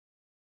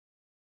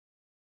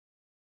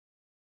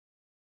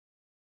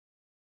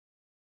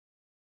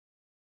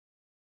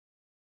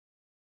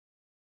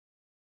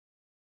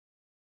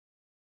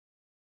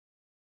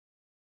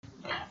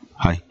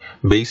Hi,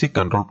 basic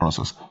control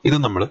process. ഇത്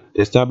നമ്മൾ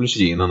establish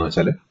ചെയ്യുന്നതെന്ന്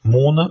വെച്ചാൽ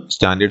മൂന്ന്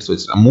സ്റ്റാൻഡേർഡ്സ്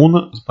വെച്ചിട്ട് മൂന്ന്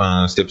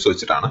സ്റ്റെപ്സ്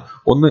വെച്ചിട്ടാണ്.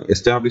 ഒന്ന്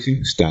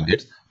എസ്റ്റാബ്ലിഷിംഗ്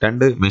സ്റ്റാൻഡേർഡ്സ്,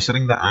 രണ്ട്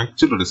measuring the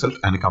actual result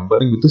and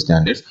comparing with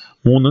standards,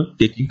 മൂന്ന്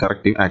ടേക്കിംഗ്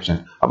കറക്റ്റീവ് ആക്ഷൻ.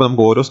 അപ്പോൾ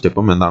നമുക്ക് ഓരോ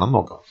സ്റ്റെപ്പും എന്താണെന്ന്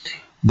നോക്കാം.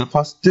 The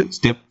first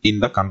step in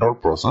the control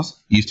process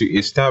is to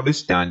establish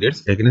standards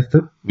against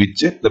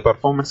which the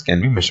performance can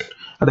be measured.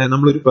 അതായത്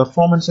നമ്മളൊരു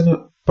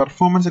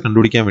performance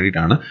കണ്ടുപിടിക്കാൻ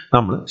വേണ്ടിയിട്ടാണ്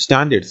നമ്മൾ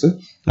സ്റ്റാൻഡേർഡ്സ്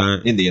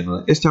എന്ത് ചെയ്യുന്നത്,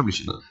 എസ്റ്റാബ്ലിഷ്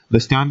ചെയ്യുന്നത്. The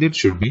standard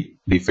should be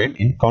defined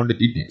in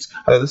quantity terms.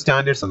 അതായത്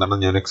സ്റ്റാൻഡേർഡ്സ്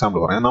എന്താണെന്ന് ഞാൻ എക്സാമ്പിൾ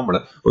പറയാം. നമ്മൾ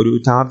ഒരു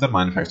ചാർജർ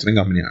മാനുഫാക്ചറിങ്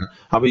കമ്പനിയാണ്.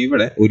 അപ്പോൾ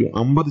ഇവിടെ ഒരു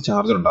 50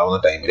 ചാർജർ ഉണ്ടാകുന്ന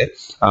ടൈമിൽ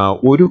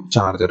ഒരു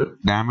ചാർജർ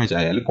ഡാമേജ്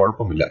ആയാലും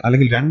കുഴപ്പമില്ല,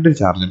 അല്ലെങ്കിൽ 2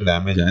 ചാർജർ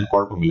ഡാമേജ് ആയാലും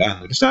കുഴപ്പമില്ല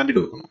എന്നൊരു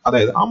സ്റ്റാൻഡേർഡ് വെക്കുന്നു.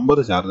 അതായത്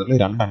 50 ചാർജറിൽ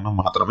 2 എണ്ണം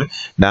മാത്രമേ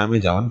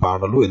ഡാമേജ് ആവാൻ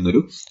പാടുള്ളൂ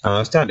എന്നൊരു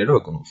സ്റ്റാൻഡേർഡ്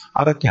വെക്കുന്നു.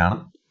 അതൊക്കെയാണ്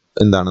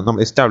എന്താണ്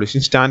നമ്മൾ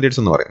എസ്റ്റാബ്ലിഷിംഗ് സ്റ്റാൻഡേർഡ്സ്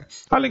എന്ന് പറയുന്നത്.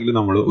 അല്ലെങ്കിൽ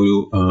നമ്മൾ ഒരു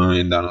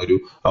ഒരു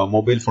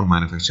മൊബൈൽ ഫോൺ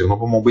മാനുഫാക്ചർ ചെയ്യും.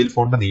 അപ്പോൾ മൊബൈൽ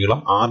ഫോണിന്റെ നീളം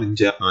 6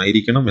 ഇഞ്ച്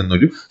ആയിരിക്കണം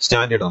എന്നൊരു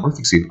സ്റ്റാൻഡേർഡ് നമ്മൾ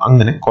ഫിക്സ് ചെയ്യും.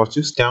 അങ്ങനെ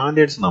കുറച്ച്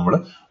സ്റ്റാൻഡേർഡ്സ് നമ്മൾ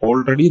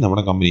ഓൾറെഡി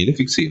നമ്മുടെ കമ്പനിയിൽ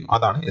ഫിക്സ് ചെയ്യുന്നു.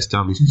 അതാണ്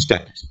establishing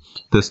standards.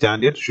 The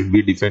standard should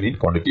be defined in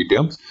quantity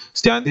terms.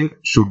 Standard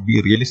should be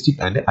realistic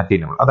and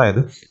attainable.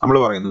 അതായത് നമ്മൾ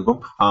പറയുന്നത് ഇപ്പം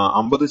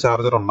 50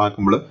 ചാർജർ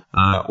ഉണ്ടാക്കുമ്പോൾ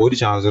ഒരു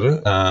ചാർജർ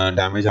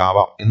ഡാമേജ്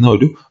ആവാം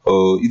എന്നൊരു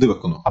ഇത്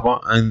വെക്കുന്നു. അപ്പോൾ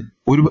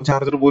ഒരു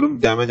ചാർജർ പോലും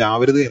ഡാമേജ്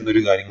ആവരുത്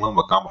എന്നൊരു കാര്യങ്ങളും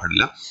വെക്കാൻ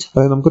പാടില്ല.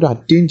 അതായത് നമുക്കൊരു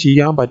അറ്റൈൻ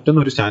ചെയ്യാൻ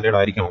പറ്റുന്ന ഒരു സ്റ്റാൻഡേർഡ്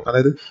ആയിരിക്കണം.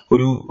 അതായത്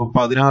ഒരു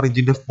 16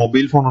 ഇഞ്ചിന്റെ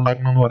മൊബൈൽ ഫോൺ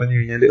ഉണ്ടാക്കണം എന്ന് പറഞ്ഞു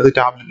കഴിഞ്ഞാൽ അത്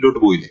ടാബ്ലറ്റിലോട്ട്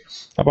പോയില്ലേ.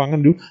 അപ്പൊ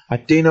അങ്ങനെ ഒരു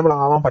അറ്റൈനബിൾ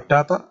ആവാൻ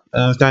പറ്റാത്ത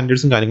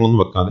സ്റ്റാൻഡേർഡ്സും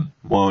കാര്യങ്ങളൊന്നും വെക്കാതെ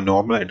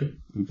നോർമലായിട്ട്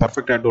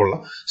പെർഫെക്റ്റ് ആയിട്ടുള്ള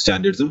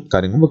സ്റ്റാൻഡേർഡ്സും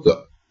കാര്യങ്ങളും വെക്കുക.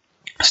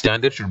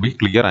 Standard should be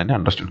clear and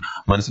understood.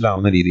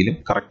 മനസ്സിലാവുന്ന രീതിയിലും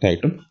കറക്റ്റ്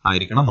ആയിട്ടും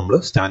ആയിരിക്കണം നമ്മൾ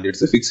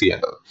സ്റ്റാൻഡേർഡ്സ് ഫിക്സ്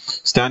ചെയ്യേണ്ടത്.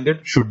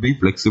 Standard should be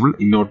flexible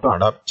in order to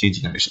adapt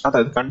changing condition.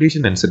 അതായത്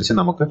കണ്ടീഷൻ അനുസരിച്ച്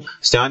നമുക്ക്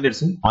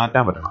സ്റ്റാൻഡേർഡ്സ്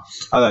മാറ്റാൻ പറ്റണം.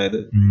 അതായത്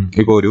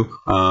ഇപ്പോൾ ഒരു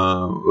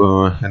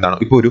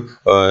ഇപ്പോൾ ഒരു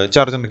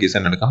ചാർജറിന്റെ കേസ്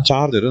തന്നെ എടുക്കാം.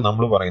 ചാർജർ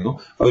നമ്മൾ പറയുന്നു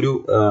ഒരു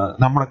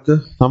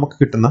നമുക്ക്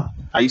കിട്ടുന്ന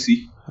IC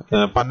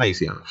പന്ന IC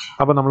ആണ്.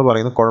 അപ്പൊ നമ്മൾ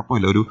പറയുന്നത്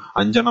കുഴപ്പമില്ല, ഒരു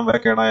 5 എണ്ണം വരെ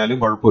കേടായാലും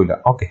കുഴപ്പമില്ല.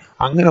 ഓക്കെ,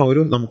 അങ്ങനെ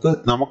ഒരു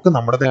നമുക്ക്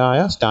നമ്മുടേതായ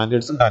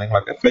സ്റ്റാൻഡേർഡ്സും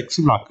കാര്യങ്ങളൊക്കെ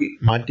ഫ്ലെക്സിബിൾ ആക്കി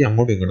മാറ്റി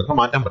അങ്ങോട്ടും ഇങ്ങോട്ടൊക്കെ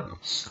മാറ്റാൻ പറ്റണം.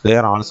 They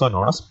are also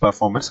known as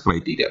performance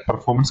criteria.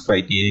 Performance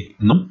criteria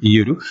എന്നും ഈ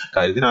ഒരു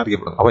കാര്യത്തിന്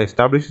അറിയപ്പെടുന്നു. അപ്പോൾ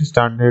എസ്റ്റാബ്ലിഷ്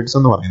സ്റ്റാൻഡേർഡ്സ്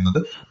എന്ന്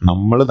പറയുന്നത്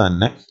നമ്മൾ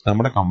തന്നെ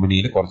നമ്മുടെ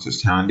കമ്പനിയിൽ കുറച്ച്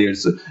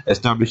സ്റ്റാൻഡേർഡ്സ്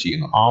എസ്റ്റാബ്ലിഷ്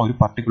ചെയ്യുന്നു. ആ ഒരു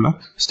പർട്ടിക്കുലർ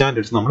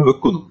സ്റ്റാൻഡേർഡ്സ് നമ്മൾ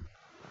വെക്കുന്നു.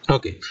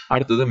 Okay,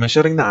 അടുത്തത്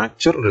measuring the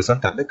actual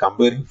result and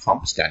comparing from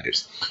standards.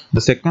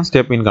 The second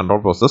step in control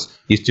process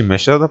is to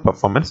measure the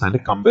performance and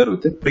compare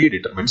with the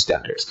predetermined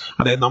standards.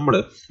 അതായത് നമ്മൾ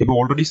ഇപ്പോൾ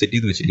ഓൾറെഡി സെറ്റ്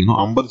ചെയ്ത് വെച്ചിരിക്കുന്നു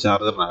 50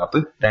 ചാർജറിനകത്ത്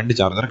 2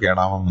 ചാർജർ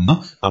കേടാവുമെന്ന്,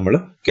 നമ്മൾ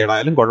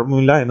കേടായാലും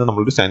കുഴപ്പമില്ല എന്ന്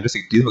നമ്മളൊരു സ്റ്റാൻഡേർഡ്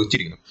സെറ്റ് ചെയ്ത്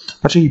വെച്ചിരിക്കുന്നു.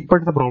 പക്ഷേ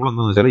ഇപ്പോഴത്തെ പ്രോബ്ലം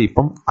എന്താണെന്ന് വെച്ചാൽ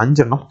ഇപ്പം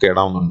 5 എണ്ണം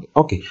കേടാവുന്നുണ്ട്.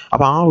 ഓക്കെ,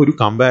 അപ്പോൾ ആ ഒരു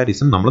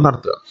കമ്പാരിസൺ നമ്മൾ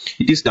നടത്തുക.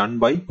 It is done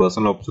by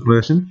personal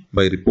observation,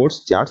 by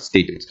reports, chart,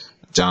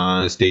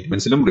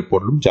 സ്റ്റേറ്റ്മെന്റ്സിലും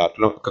റിപ്പോർട്ടിലും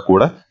ചാർട്ടിലും ഒക്കെ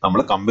കൂടെ നമ്മൾ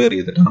കമ്പയർ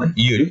ചെയ്തിട്ടാണ്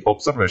ഈ ഒരു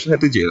ഒബ്സർവേഷൻ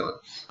എത്തിച്ചേരുന്നത്.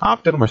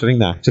 After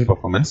measuring the actual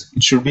performance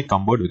it should be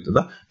compared with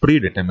the pre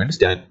determined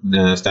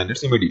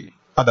standards immediately.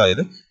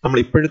 അതായത് നമ്മൾ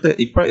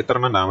ഇപ്പോൾ എത്ര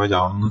എണ്ണം ഡാമേജ്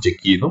ആവുമെന്ന്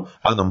ചെക്ക് ചെയ്യുന്നു.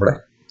 അത് നമ്മുടെ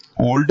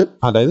ഓൾഡ്,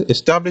 അതായത്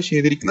എസ്റ്റാബ്ലിഷ്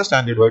ചെയ്തിരിക്കുന്ന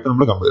സ്റ്റാൻഡേർഡുമായിട്ട്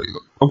നമ്മൾ കമ്പയർ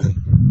ചെയ്യുന്നു. Okay,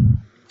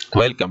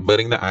 while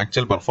comparing the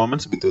actual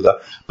performance with the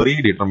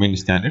predetermined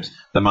standards,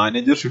 the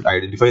manager should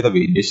identify the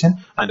variation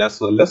and as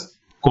well as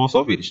cause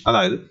of variation.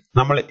 അതായത്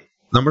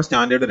നമ്മുടെ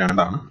സ്റ്റാൻഡേർഡ് 2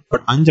 ആണ്,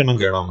 ബട്ട് 5 എണ്ണം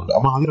കേടാവുന്നുണ്ട്.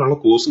 അപ്പൊ അതിനുള്ള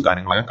കോഴ്സും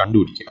കാര്യങ്ങളൊക്കെ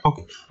കണ്ടുപിടിക്കുക.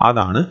 ഓക്കെ,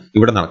 അതാണ്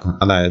ഇവിടെ നടക്കുന്നത്.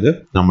 അതായത്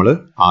നമ്മൾ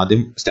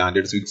ആദ്യം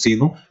സ്റ്റാൻഡേർഡ്സ് ഫിക്സ്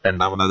ചെയ്യുന്നു,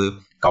 രണ്ടാമത് അത്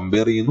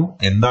കമ്പയർ ചെയ്യുന്നു,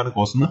 എന്താണ്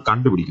കോസ് എന്ന്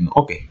കണ്ടുപിടിക്കുന്നു.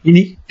 ഓക്കെ,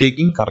 ഇനി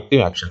ടേക്കിംഗ്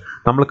കറക്റ്റീവ് ആക്ഷൻ.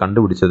 നമ്മൾ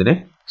കണ്ടുപിടിച്ചതിനെ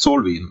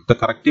സോൾവ് ചെയ്യുന്നു. The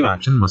corrective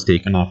action must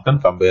taken after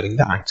comparing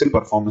the actual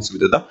performance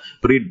with the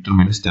pre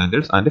determined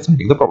standards and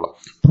finding the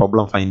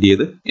problem find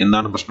ചെയ്ത്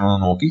എന്താണ്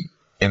പ്രശ്നമെന്ന് നോക്കി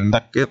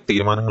എന്തൊക്കെ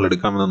തീരുമാനങ്ങൾ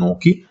എടുക്കാമെന്ന്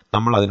നോക്കി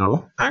നമ്മൾ അതിനുള്ള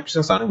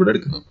ആക്ഷൻസ് ആണ് ഇവിടെ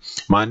എടുക്കുന്നത്.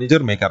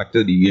 Manager may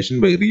correct deviation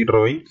by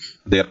റീഡ്രോയിങ്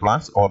there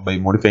plans or by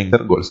modifying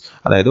there goals.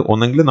 അതായത്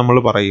ഒന്നെങ്കിൽ നമ്മൾ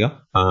പറയുക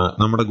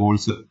നമ്മുടെ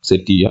ഗോൾസ്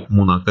സെറ്റ് ചെയ്യുക,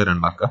 3 ആക്കുക,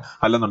 2 ആക്കുക.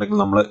 അല്ലെന്നുണ്ടെങ്കിൽ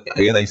നമ്മൾ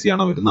ഏത് IC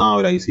ആണോ വരുന്നത് ആ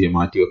ഒരു IC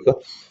മാറ്റി വെക്കുക.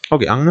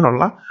 ഓക്കെ,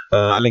 അങ്ങനെയുള്ള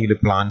അല്ലെങ്കിൽ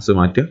പ്ലാൻസ്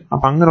മാറ്റുക.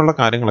 അപ്പം അങ്ങനെയുള്ള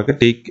കാര്യങ്ങളൊക്കെ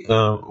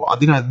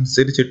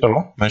അതിനനുസരിച്ചിട്ടുള്ള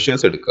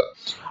മെഷേഴ്സ് എടുക്കുക.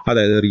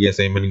 അതായത്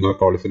reassignment,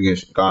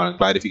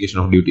 clarification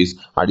of duties,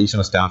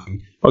 additional staffing.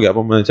 Okay,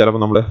 അപ്പം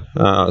ചിലപ്പോൾ നമ്മൾ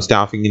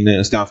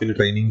സ്റ്റാഫിന്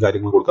ട്രെയിനിങ്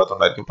കാര്യങ്ങൾ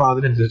കൊടുക്കാത്തതുകൊണ്ടായിരിക്കും. അപ്പോൾ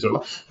അതിനനുസരിച്ചുള്ള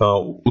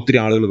ഒത്തിരി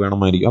ആളുകൾ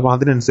വേണമായിരിക്കും. അപ്പോൾ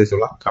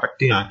അതിനനുസരിച്ചുള്ള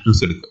കറക്റ്റീവ്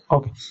ആക്ഷൻസ് എടുക്കുക.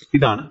 ഓക്കെ,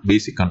 ഇതാണ്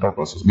basic control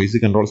process.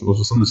 Basic control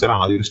process എന്ന് വെച്ചാൽ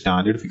ആദ്യം ഒരു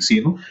സ്റ്റാൻഡേർഡ് ഫിക്സ്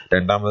ചെയ്യുന്നു,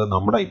 രണ്ടാമത്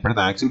നമ്മുടെ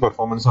ഇപ്പോഴത്തെ ആക്ച്വൽ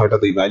പെർഫോമൻസുമായിട്ട്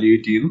അത്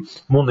ഇവാലുവേറ്റ് ചെയ്യുന്നു,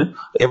 3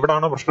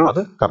 എവിടെയാണോ പ്രശ്നം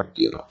അത് കറക്റ്റ്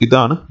ചെയ്യുന്നു.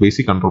 ഇതാണ്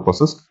ബേസിക് കൺട്രോൾ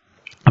പ്രോസസ്.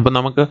 അപ്പൊ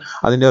നമുക്ക്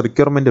അതിന്റെ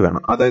റിക്വയർമെന്റ്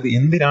വേണം. അതായത്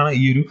എന്തിനാണ്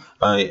ഈ ഒരു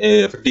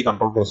എഫക്റ്റീവ്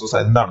കൺട്രോൾ പ്രോസസ്,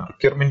 എന്താണ്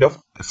റിക്വയർമെന്റ് ഓഫ്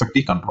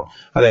എഫക്റ്റീവ് കൺട്രോൾ?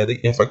 അതായത്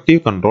effective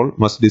control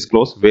must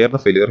disclose where the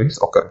failure is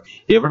occur.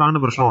 എവിടാണ്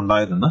പ്രശ്നം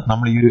ഉണ്ടായതെന്ന്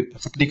നമ്മൾ ഈ ഒരു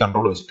എഫക്റ്റീവ്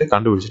കൺട്രോൾ വെച്ചിട്ട്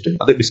കണ്ടുപിടിച്ചിട്ട്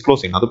അത്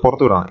ഡിസ്ക്ലോസ് ചെയ്യണം, അത്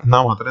പുറത്തു വിടണം.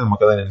 എന്നാൽ മാത്രമേ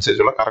നമുക്ക്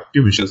അതിനനുസരിച്ചുള്ള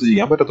കറക്റ്റീവ് മെഷേഴ്സ്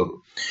ചെയ്യാൻ പറ്റത്തുള്ളൂ.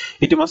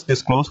 It must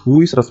disclose who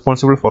is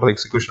responsible for the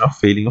execution of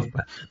failing of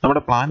plan.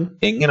 നമ്മുടെ പ്ലാൻ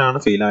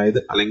എങ്ങനെയാണ് ഫെയിൽ ആയത്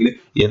അല്ലെങ്കിൽ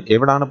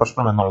എവിടാണ്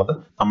പ്രശ്നം എന്നുള്ളത്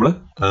നമ്മൾ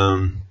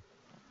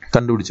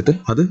കണ്ടുപിടിച്ചിട്ട്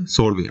അത്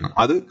സോൾവ് ചെയ്യണം,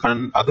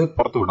 അത്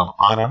പുറത്തു വിടണം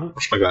ആരാണ്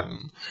പ്രശ്നക്കാരൻ.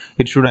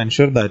 It should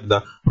ensure that the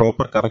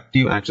proper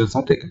corrective actions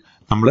are taken.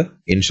 നമ്മൾ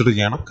എൻഷുർ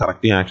ചെയ്യണം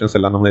കറക്റ്റീവ് ആക്ഷൻസ്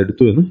എല്ലാം നമ്മൾ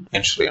എടുത്തു എന്ന്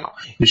എൻഷുർ ചെയ്യണം.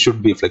 It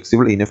should be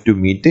flexible enough to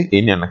meet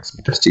any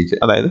unexpected stage.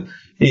 അതായത്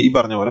ഈ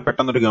പറഞ്ഞ പോലെ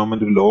പെട്ടെന്നൊരു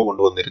ഗവൺമെന്റ് ഒരു ലോ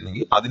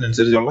കൊണ്ടുവന്നിരുന്നെങ്കിൽ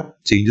അതിനനുസരിച്ചുള്ള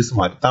ചേഞ്ചസ്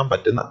വരുത്താൻ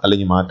പറ്റുന്ന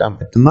അല്ലെങ്കിൽ മാറ്റാൻ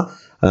പറ്റുന്ന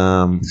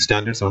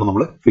സ്റ്റാൻഡേർഡ്സ് ആണ്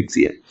നമ്മൾ ഫിക്സ്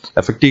ചെയ്യാൻ.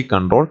 Effective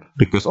control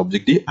requires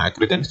objective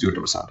accurate and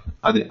സ്യൂട്ടബിൾസ് ആണ്.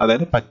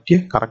 അതായത് പറ്റിയ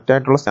കറക്റ്റ്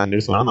ആയിട്ടുള്ള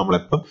സ്റ്റാൻഡേർഡ്സ് വേണം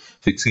നമ്മളെപ്പോൾ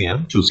ഫിക്സ്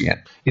ചെയ്യാനും ചൂസ് ചെയ്യാൻ.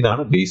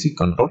 ഇതാണ് ബേസിക്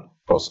കൺട്രോൾ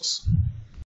പ്രോസസ്.